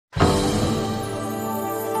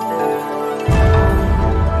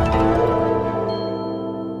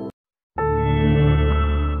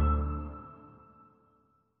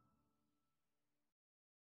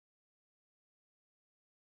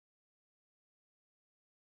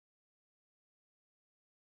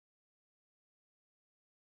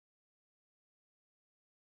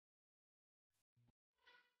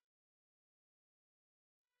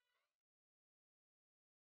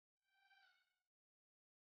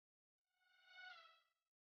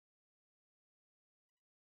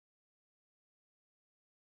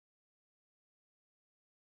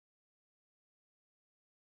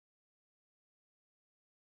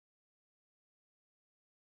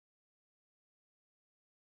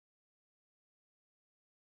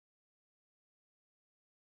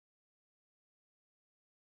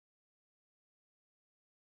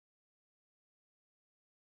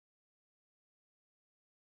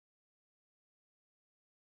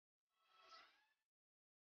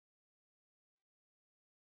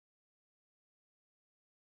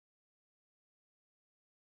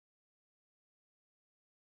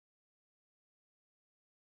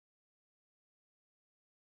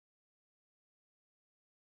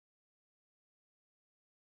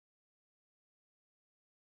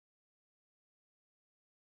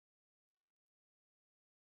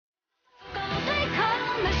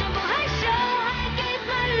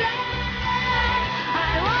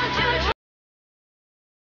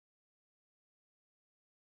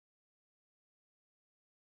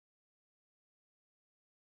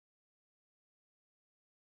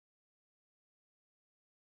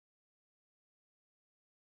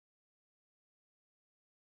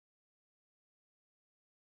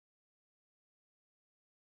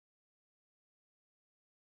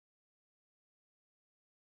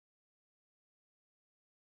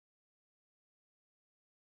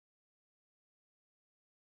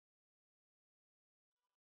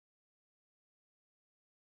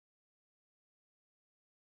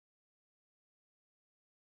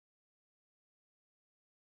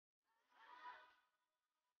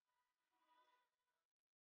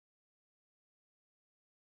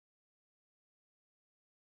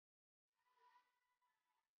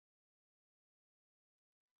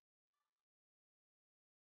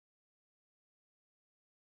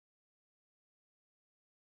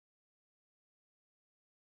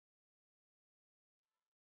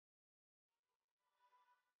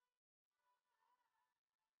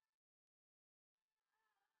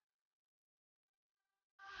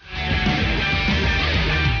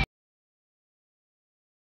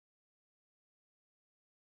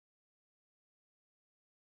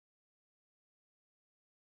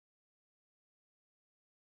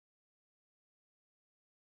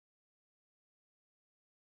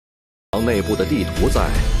堂内部的地图在，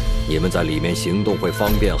你们在里面行动会方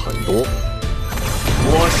便很多。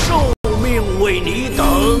我受命为你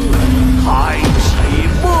等开启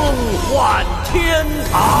梦幻天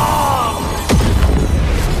堂。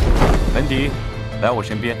文迪，来我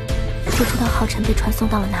身边。不知道皓晨被传送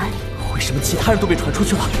到了哪里？为什么其他人都被传出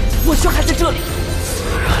去了，我却还在这里？自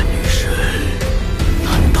然女神，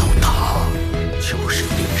难道她就是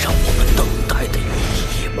顶上我们等待的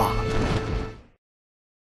意义吗？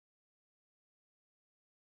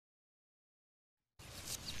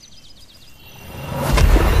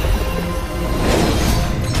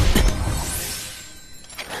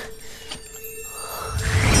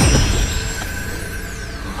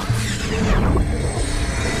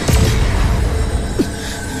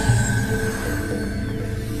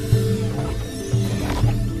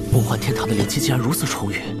梦幻天堂的灵气竟然如此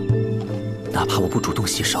充裕，哪怕我不主动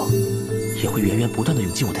吸收，也会源源不断的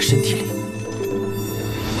涌进我的身体里。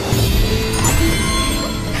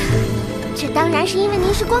这当然是因为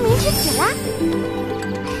您是光明之子啦。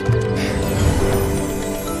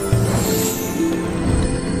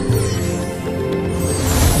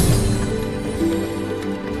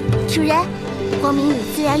主人，光明与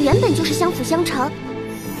自然原本就是相辅相成，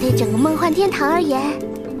对整个梦幻天堂而言，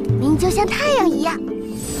您就像太阳一样，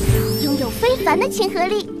拥有非凡的亲和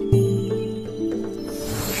力。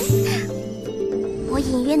我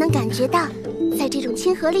隐约能感觉到，在这种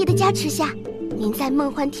亲和力的加持下，您在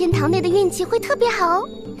梦幻天堂内的运气会特别好哦。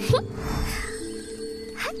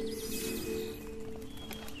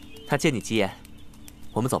他借你吉言，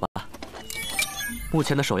我们走吧。目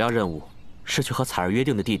前的首要任务是去和彩儿约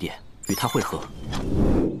定的地点与他会合。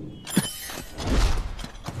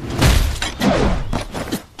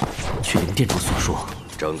据灵殿中所说，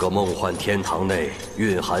整个梦幻天堂内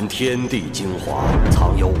蕴含天地精华，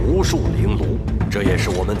藏有无数灵炉，这也是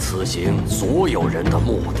我们此行所有人的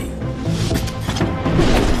目的。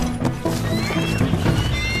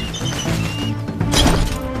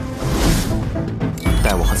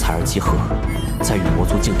待我和彩儿集合，再与魔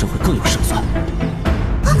族竞争会更有胜算。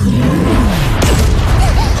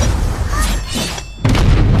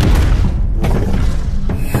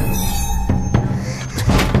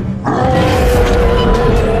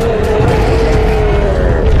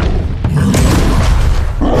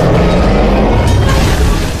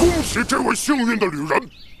这位幸运的旅人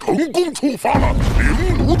成功触发了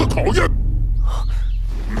灵炉的考验。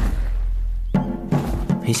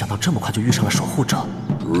没想到这么快就遇上了守护者。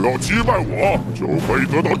只要击败我，就可以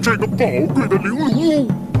得到这个宝贵的灵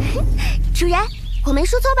炉。主人，我没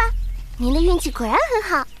说错吧？您的运气果然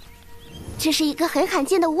很好。这是一个很罕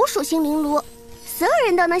见的无属性灵炉，所有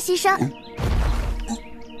人都能牺牲。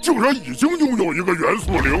竟然已经拥有一个元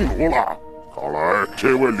素灵炉了。看来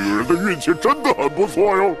这位旅人的运气真的很不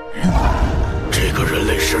错哟。这个人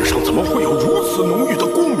类身上怎么会有如此浓郁的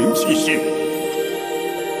光明气息？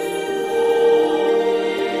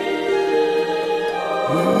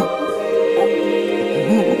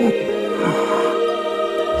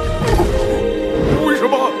为什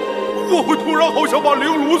么我会突然好想把灵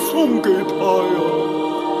炉送给他呀？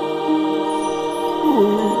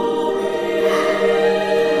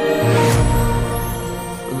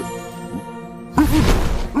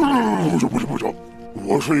不行，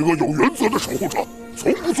我是一个有原则的守护者，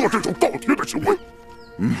从不做这种倒贴的行为。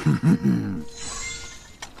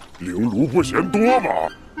灵炉不嫌多吗？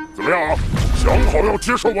怎么样，想好要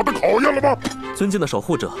接受我的考验了吗？尊敬的守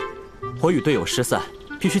护者，我与队友失散，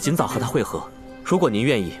必须尽早和他会合。如果您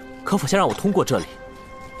愿意，可否先让我通过这里，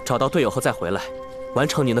找到队友后再回来，完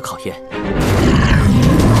成您的考验？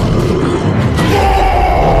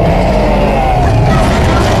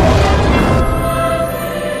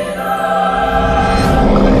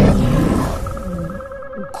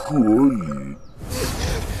可以。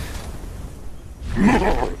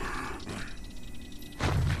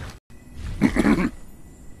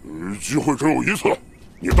机会只有一次，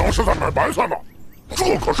你当是在买白菜呢？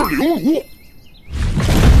这可是灵炉。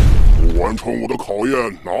不完成我的考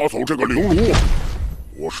验，拿走这个灵炉，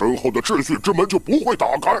我身后的秩序之门就不会打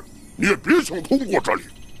开，你也别想通过这里。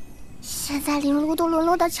现在灵炉都沦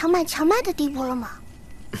落到强买强卖的地步了吗？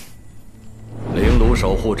灵炉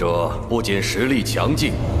守护者不仅实力强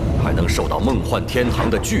劲，还能受到梦幻天堂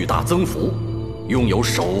的巨大增幅，拥有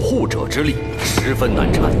守护者之力，十分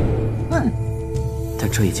难缠。但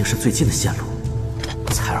这已经是最近的线路，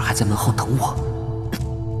彩儿还在门后等我。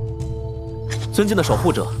尊敬的守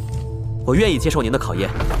护者，我愿意接受您的考验。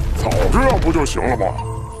早这样不就行了吗？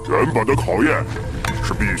原本的考验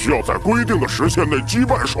是必须要在规定的时限内击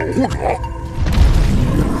败守护者。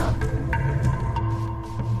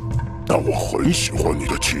但我很喜欢你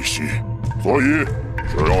的气息，所以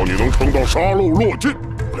只要你能撑到沙漏落尽，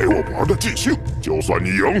陪我玩的尽兴，就算你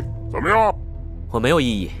赢，怎么样？我没有异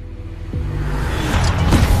议。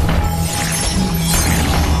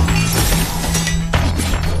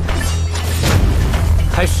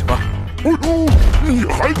开始吧。哎呦，你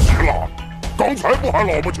还急了？刚才不还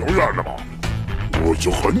老不情愿的吗？我已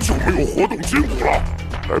经很久没有活动筋骨了，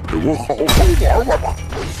来陪我好好玩玩吧。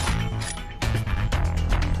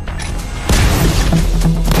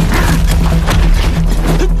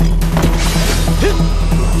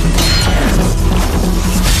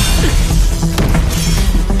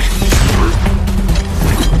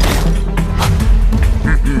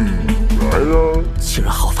来呀！竟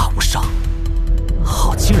然毫发无伤，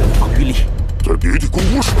好惊人的防御力！在别地攻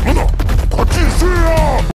我什么呢？快继续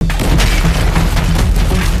啊！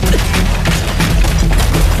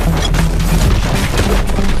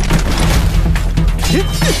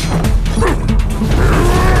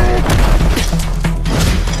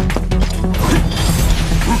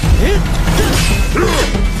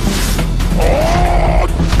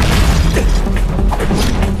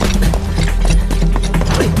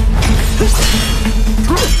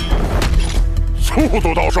速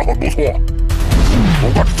度倒是很不错，不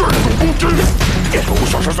过这种攻击就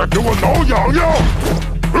像是在给我挠痒痒。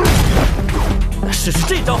试试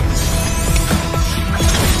这招。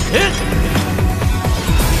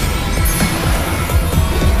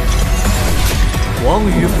光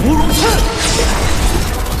与芙蓉刺，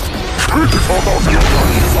这招倒是有点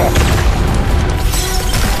意思。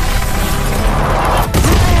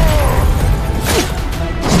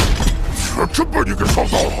却真被你给烧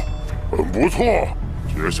到了，很不错。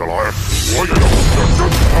接下来我也要认真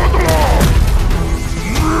玩的了。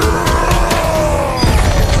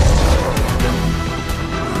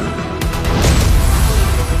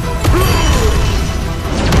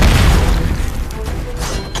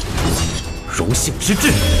荣幸之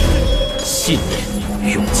至，信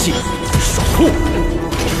念、勇气、守护。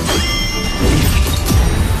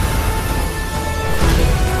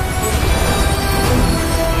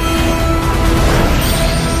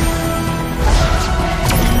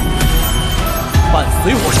伴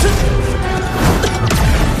随我身，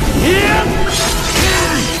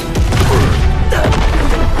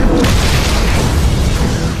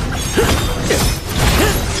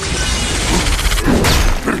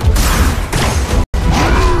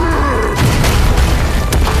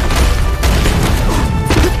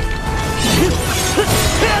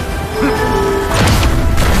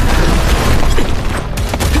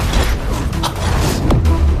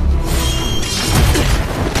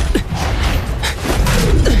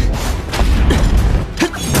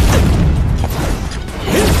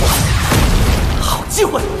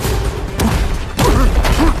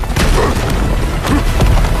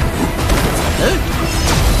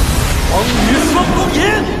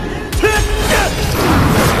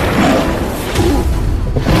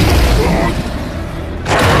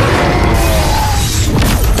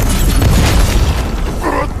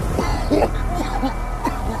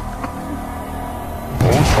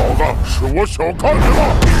我小看你了，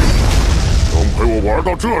能陪我玩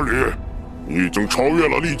到这里，你已经超越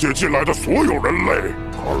了历届进来的所有人类。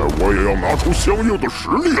看来我也要拿出相应的实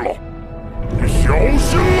力了，你小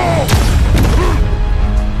心了！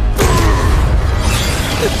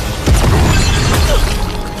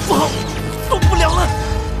不好，动不了了！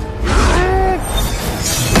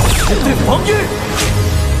面对防御。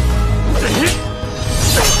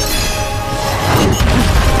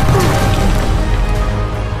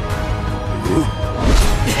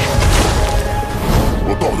我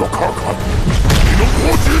倒要看看你能活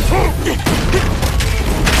几次！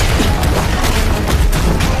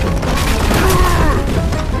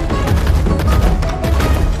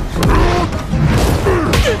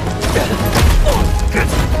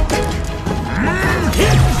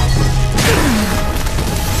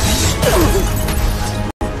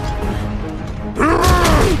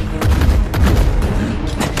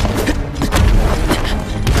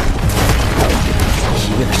一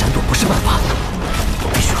味的闪躲不是办法，我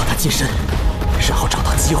必须和他近身，然后找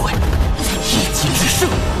到机会一击制胜。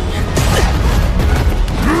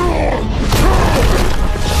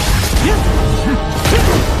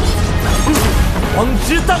光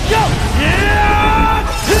之荡漾！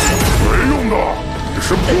没用的，你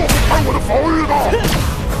是破不开我的防御的。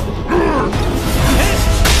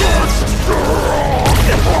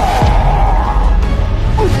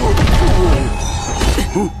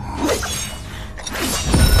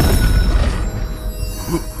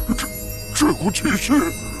这股气息，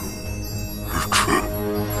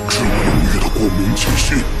这么浓郁的光明气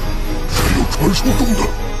息，还有传说中的，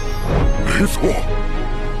没错，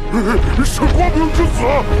是光明之子！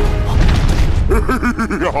哎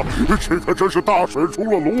呀，这可真是大水冲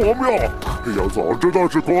了龙王庙！要早知道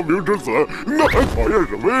是光明之子，那还考验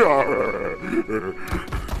什么呀？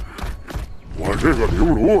我这个灵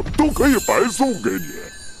炉都可以白送给你。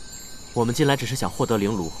我们进来只是想获得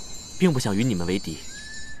灵炉，并不想与你们为敌，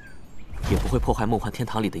也不会破坏梦幻天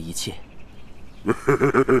堂里的一切。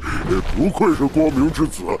不愧是光明之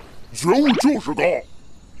子，觉悟就是高。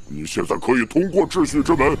你现在可以通过秩序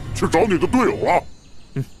之门去找你的队友了。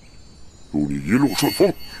祝你一路顺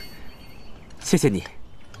风。谢谢你。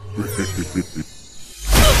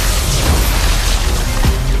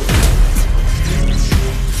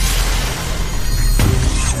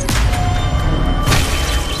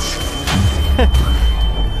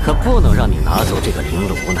可不能让你拿走这个灵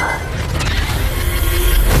炉呢。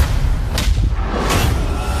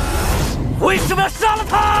为什么要杀了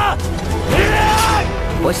他？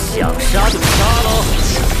我想杀就杀喽！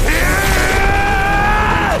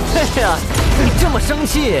哎呀，你这么生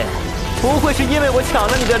气，不会是因为我抢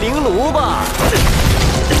了你的灵炉吧？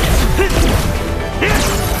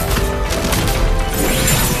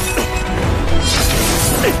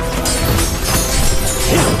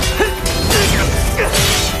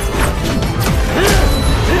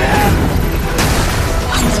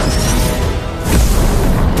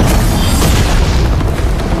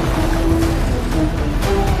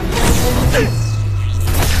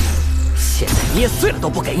现在捏碎了都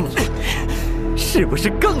不给你，是不是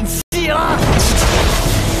更气了？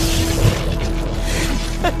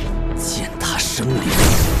践踏生灵，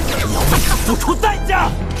要为他付出代价！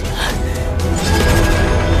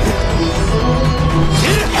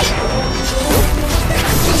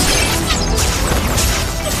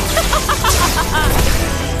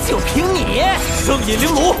就凭你，圣引灵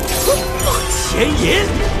炉，牵引！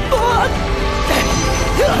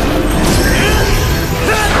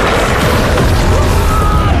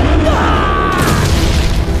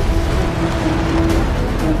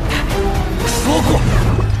说过，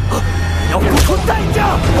你要付出代价！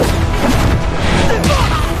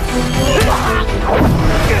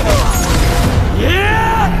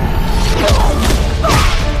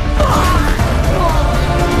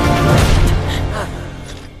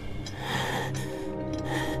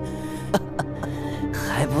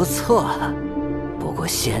还不错，不过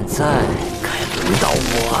现在该轮到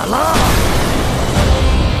我了。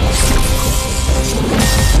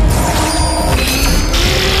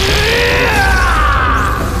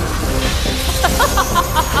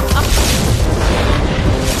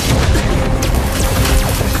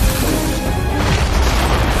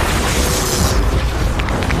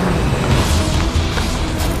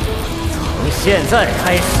从现在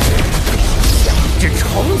开始，像一只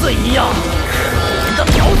虫子一样可怜的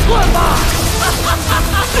苗窜吧！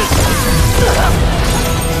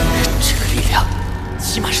这个力量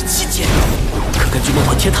起码是7阶，可根据梦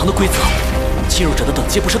幻天堂的规则，侵入者的等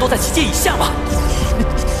级不是都在7阶以下吗？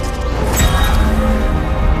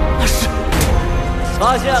那是。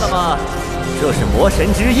发现了吗？这是魔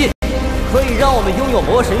神之印，可以让我们拥有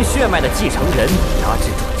魔神血脉的继承人压制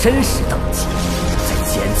住真实等级，在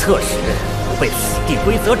检测时不被此地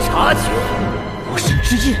规则察觉。魔神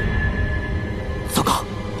之印，糟糕！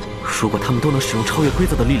如果他们都能使用超越规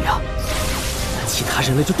则的力量，那其他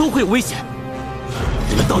人类就都会有危险。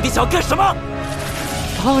你们到底想要干什么？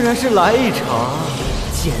当然是来一场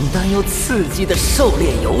简单又刺激的狩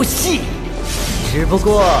猎游戏，只不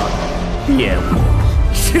过猎物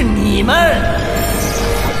是你们。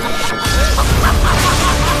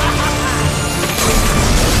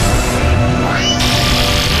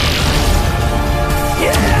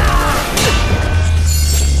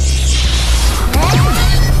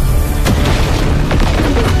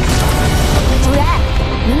主人，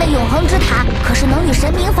您的永恒之塔可是能与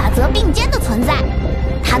神明法则并肩的存在，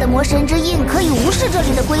它的魔神之印可以无视这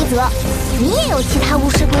里的规则。你也有其他无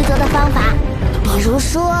视规则的方法，比如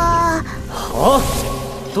说……好，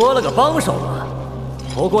多了个帮手嘛，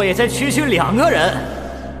不过也才区2个人。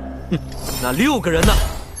哼，那6个人呢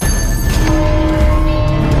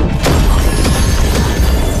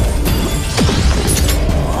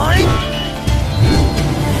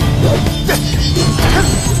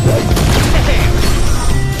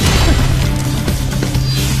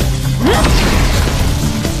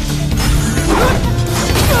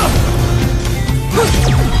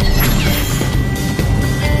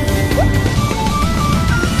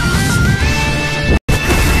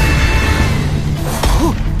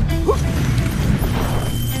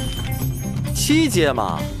？7阶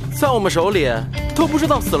嘛，在我们手里都不知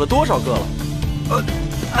道死了多少个了。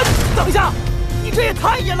等一下，你这也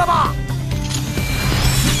太阴了吧！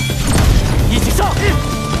一起上！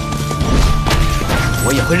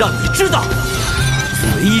我也会让你知道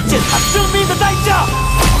随意践踏生命的代价。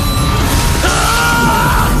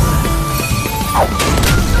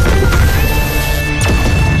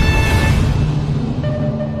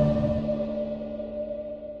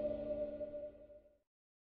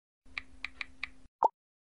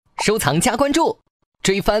收藏加关注，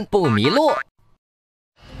追番不迷路。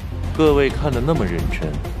各位看得那么认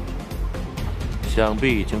真，想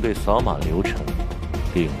必已经对扫码流程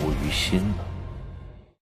领悟于心了。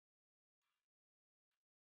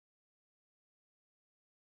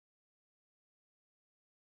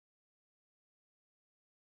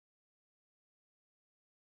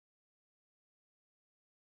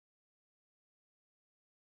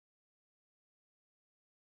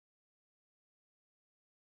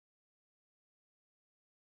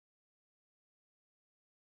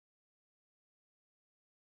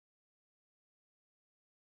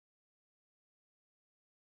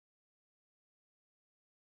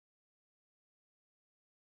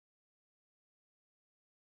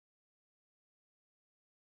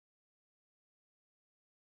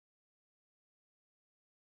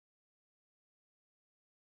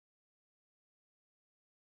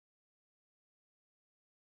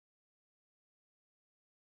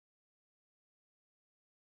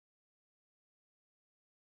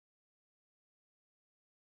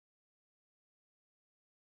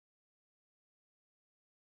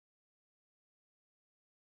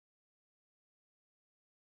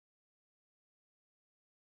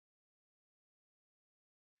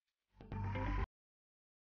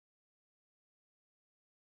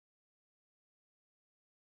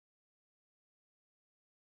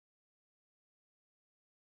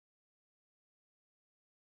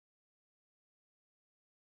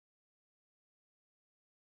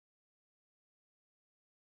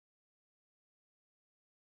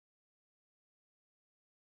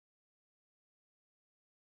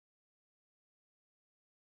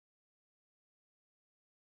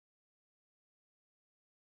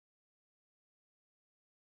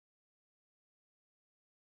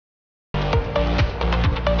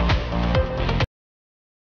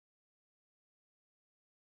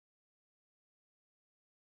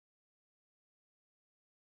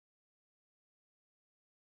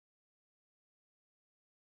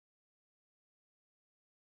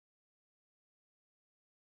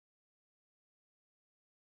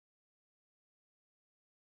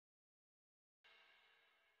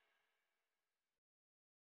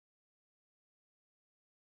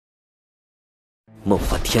梦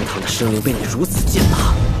幻天堂的生灵被你如此践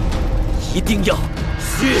踏，一定要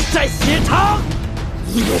血债血偿！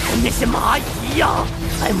你也跟那些蚂蚁一样，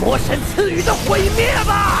来魔神赐予的毁灭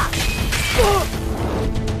吧！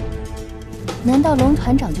难道龙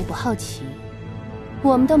团长就不好奇，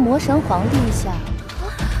我们的魔神皇帝下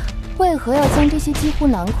为何要将这些几乎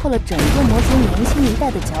囊括了整个魔族年轻一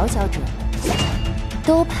代的佼佼者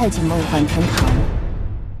都派进梦幻天堂呢？